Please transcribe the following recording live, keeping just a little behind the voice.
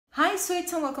Hi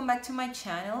sweets, and welcome back to my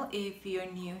channel. If you're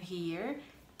new here,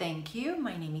 thank you.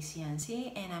 My name is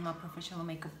Ciate and I'm a professional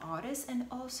makeup artist and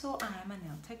also I'm a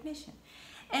nail technician.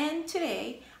 And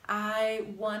today I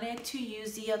wanted to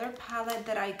use the other palette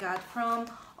that I got from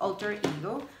Alter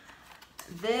Ego.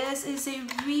 This is a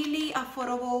really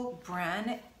affordable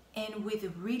brand and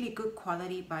with really good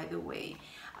quality, by the way.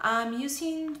 I'm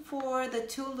using for the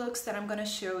two looks that I'm going to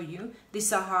show you the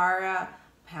Sahara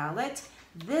palette.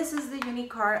 This is the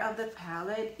unique part of the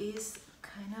palette, is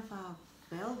kind of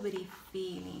a velvety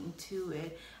feeling to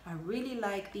it. I really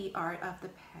like the art of the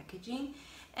packaging,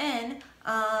 and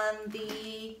on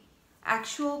the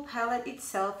actual palette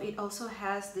itself it also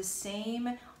has the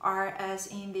same art as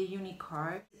in the unique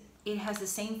card. It has the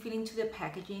same feeling to the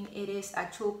packaging. It is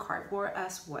actual cardboard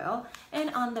as well,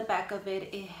 and on the back of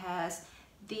it it has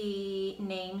the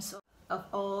names of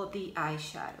all the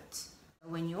eyeshadows.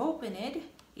 When you open it,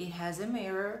 it has a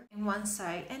mirror in one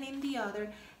side, and in the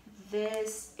other,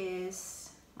 this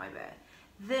is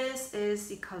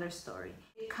the color story.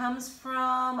 It comes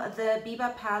from the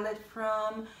Biba palette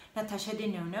from Natasha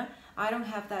Denona. I don't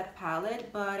have that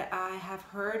palette, but I have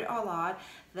heard a lot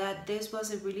that this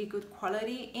was a really good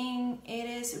quality, and it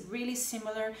is really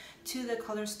similar to the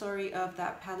color story of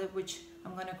that palette, which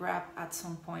I'm gonna grab at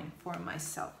some point for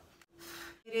myself.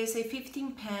 It is a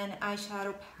 15 pan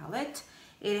eyeshadow palette.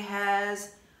 It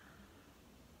has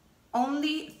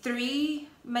only 3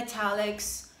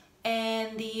 metallics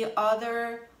and the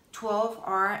other 12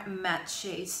 are matte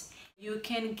shades. You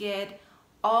can get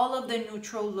all of the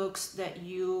neutral looks that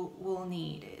you will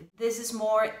need. This is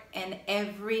more an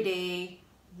everyday,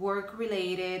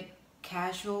 work-related,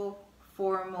 casual,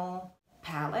 formal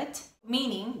palette,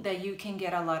 meaning that you can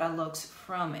get a lot of looks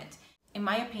from it. In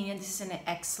my opinion, this is an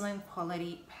excellent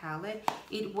quality palette.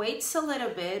 It weighs a little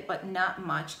bit, but not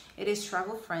much. It is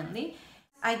travel friendly.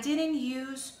 I didn't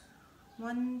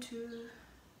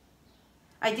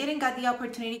get the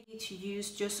opportunity to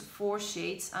use just 4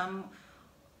 shades. I'm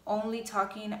only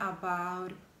talking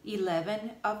about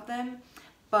 11 of them,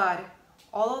 but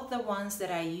all of the ones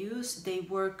that I use, they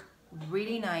work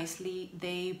really nicely.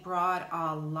 They brought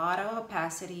a lot of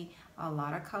opacity, a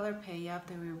lot of color payoff.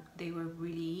 They were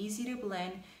really easy to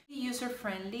blend, user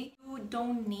friendly. You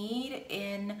don't need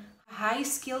a high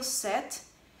skill set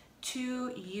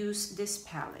to use this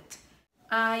palette.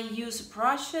 I use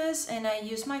brushes and I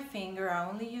use my finger. I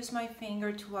only use my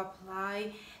finger to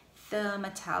apply the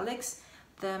metallics.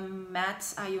 The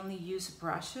mattes, I only use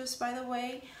brushes, by the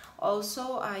way.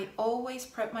 Also, I always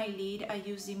prep my lid. I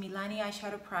use the Milani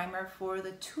eyeshadow primer for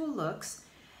the 2 looks,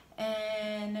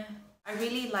 and I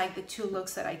really like the 2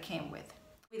 looks that I came with.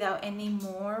 Without any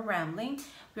more rambling,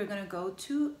 we're gonna go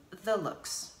to the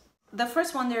looks. The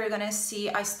first one that you're gonna see,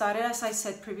 I started, as I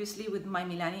said previously, with my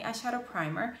Milani eyeshadow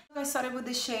primer. I started with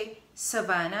the shade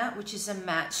Savanah, which is a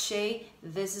matte shade.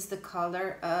 This is the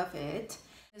color of it.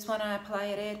 This one I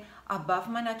applied it above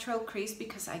my natural crease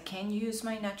because I can't use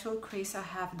my natural crease. I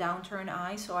have downturned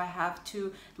eye, so I have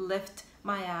to lift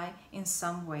my eye in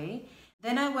some way.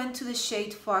 Then I went to the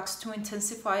shade Fox to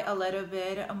intensify a little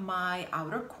bit my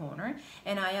outer corner,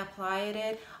 and I applied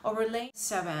it overlay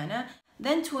Savanah.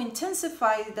 Then to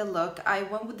intensify the look, I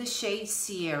went with the shade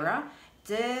Sierra.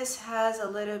 This has a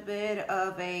little bit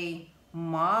of a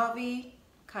mauve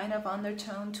kind of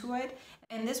undertone to it.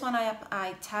 And this one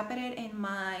I tapped it in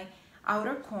my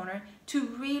outer corner to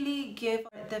really give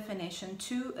definition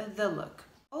to the look.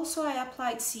 Also, I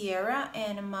applied Sierra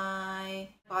in my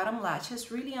bottom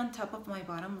lashes, really on top of my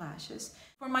bottom lashes.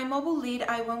 For my mobile lid,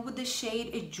 I went with the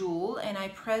shade Jewel, and I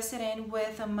pressed it in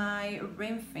with my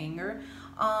ring finger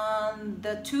on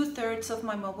the 2/3 of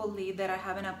my mobile lid that I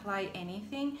haven't applied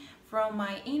anything, from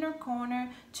my inner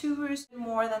corner towards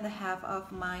more than the half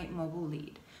of my mobile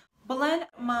lid. Blend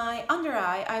my under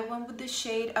eye, I went with the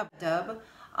shade Adobe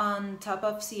on top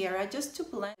of Sierra just to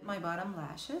blend my bottom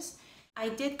lashes. I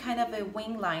did kind of a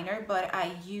wing liner, but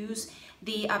I used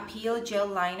the Appeal Gel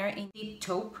Liner in the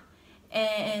Taupe,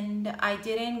 and I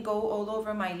didn't go all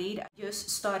over my lid. I just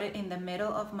started in the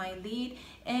middle of my lid,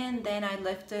 and then I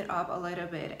lifted up a little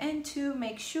bit. And to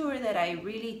make sure that I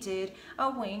really did a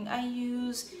wing, I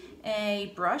used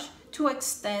a brush to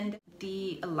extend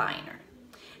the liner.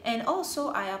 And also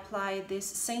I applied this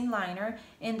same liner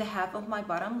in the half of my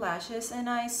bottom lashes, and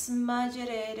I smudged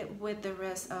it with the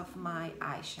rest of my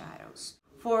eyeshadows.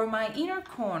 For my inner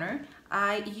corner,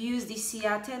 I used the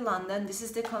Ciate London. This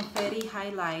is the Confetti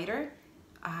highlighter.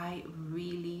 I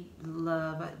really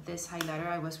love this highlighter.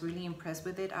 I was really impressed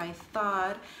with it. I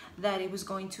thought that it was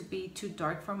going to be too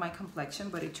dark for my complexion,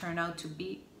 but it turned out to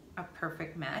be a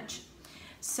perfect match.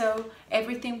 So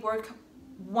everything worked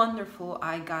wonderful.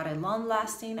 I got a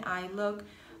long-lasting eye look,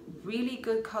 really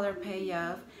good color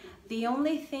payoff. The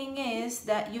only thing is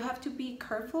that you have to be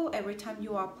careful every time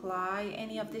you apply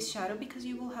any of this shadow because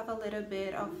you will have a little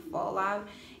bit of fallout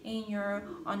in your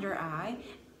under eye.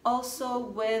 Also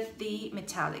with the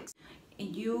metallics,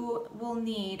 you will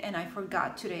need, and I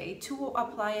forgot today, to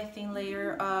apply a thin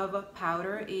layer of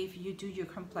powder if you do your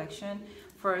complexion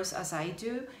first, as I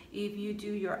do. If you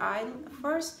do your eye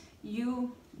first,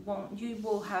 you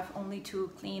will have only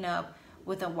to clean up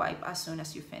with a wipe as soon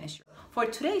as you finish. For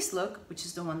today's look, which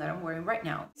is the one that I'm wearing right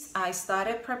now, I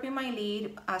started prepping my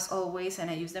lid as always,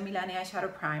 and I used the Milani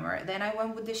eyeshadow primer. Then I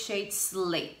went with the shade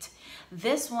Slate.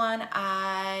 This one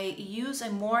I use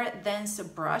a more dense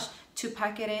brush to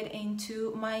pack it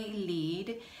into my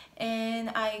lid, and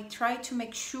I try to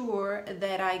make sure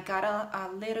that I got a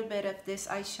little bit of this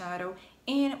eyeshadow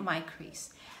in my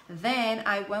crease. Then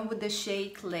I went with the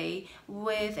shade Clay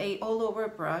with a all over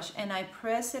brush, and I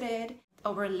pressed it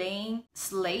overlaying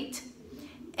Slate,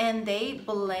 and they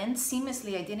blend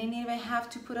seamlessly. I didn't even have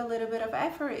to put a little bit of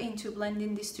effort into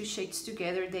blending these two shades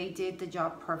together. They did the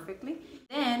job perfectly.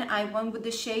 Then I went with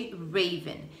the shade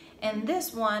Raven, and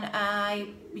this one I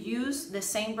used the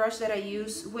same brush that I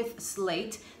used with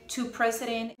Slate to press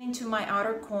it into my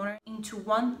outer corner, into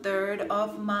 1/3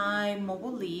 of my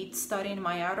mobile lid, starting in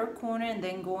my outer corner and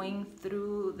then going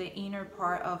through the inner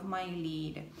part of my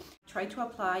lid. Try to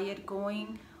apply it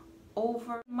going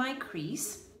over my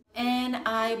crease, and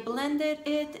I blended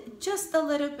it just a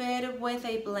little bit with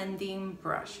a blending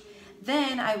brush.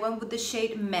 Then I went with the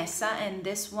shade Mesa, and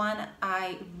this one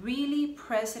I really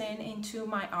pressed it into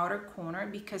my outer corner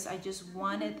because I just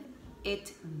wanted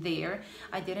it there.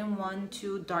 I didn't want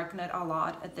to darken it a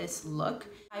lot at this look.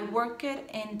 I work it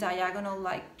in diagonal,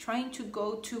 like trying to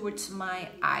go towards my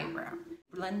eyebrow.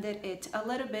 Blended it a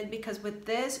little bit because with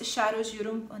this shadows you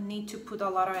don't need to put a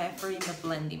lot of effort in the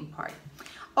blending part.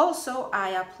 Also, I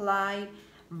applied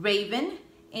Raven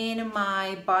in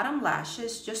my bottom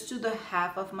lashes, just to the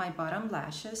half of my bottom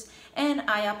lashes, and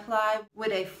I apply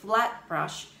with a flat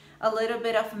brush a little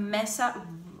bit of Mesa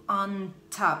on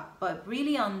top, but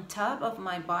really on top of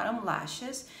my bottom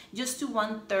lashes, just to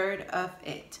 1/3 of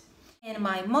it. In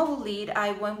my mobile lid,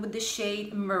 I went with the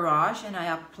shade Mirage, and I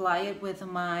apply it with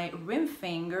my ring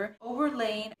finger,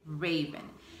 overlaying Raven.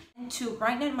 And to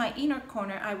brighten my inner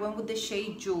corner, I went with the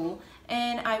shade Jewel,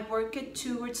 and I work it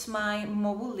towards my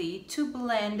mobile lid to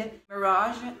blend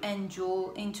Mirage and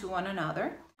Jewel into one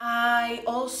another. I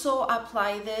also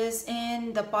apply this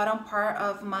in the bottom part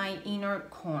of my inner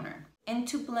corner. And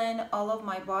to blend all of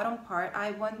my bottom part,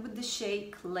 I went with the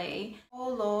shade Clay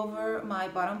all over my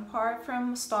bottom part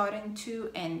from starting to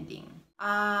ending.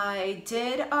 I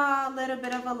did a little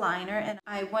bit of a liner, and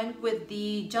I went with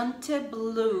the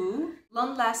Jonteblu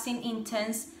Long Lasting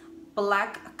Intense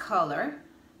Black color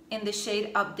in the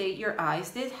shade Update Your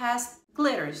Eyes. This has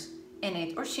glitters in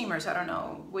it, or shimmers, I don't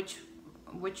know which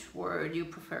word you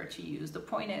prefer to use. The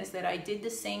point is that I did the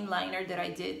same liner that I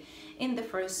did in the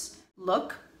first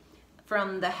look,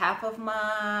 from the half of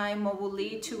my mobile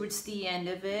lid towards the end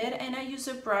of it, and I use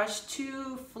a brush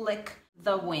to flick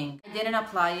the wing. I didn't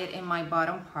apply it in my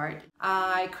bottom part.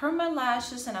 I curl my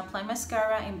lashes and apply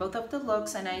mascara in both of the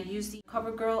looks, and I use the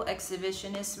Covergirl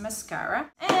Exhibitionist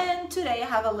mascara. And today I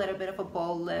have a little bit of a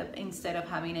bold lip instead of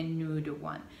having a nude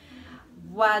one.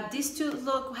 What these two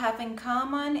looks have in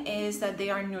common is that they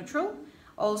are neutral.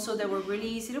 Also, they were really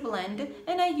easy to blend,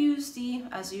 and I use the,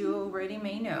 as you already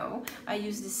may know, I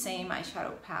use the same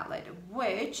eyeshadow palette,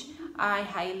 which I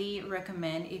highly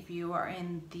recommend if you are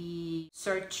in the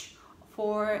search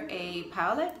for a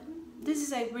palette. This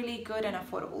is a really good and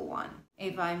affordable one,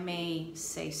 if I may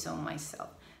say so myself.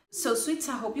 So sweets,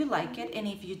 I hope you like it, and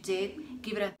if you did,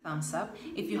 give it a thumbs up.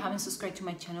 If you haven't subscribed to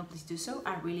my channel, please do so.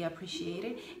 I really appreciate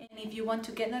it. And if you want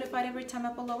to get notified every time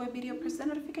I upload a video, press the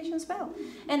notifications bell.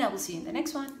 And I will see you in the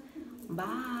next one.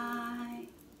 Bye.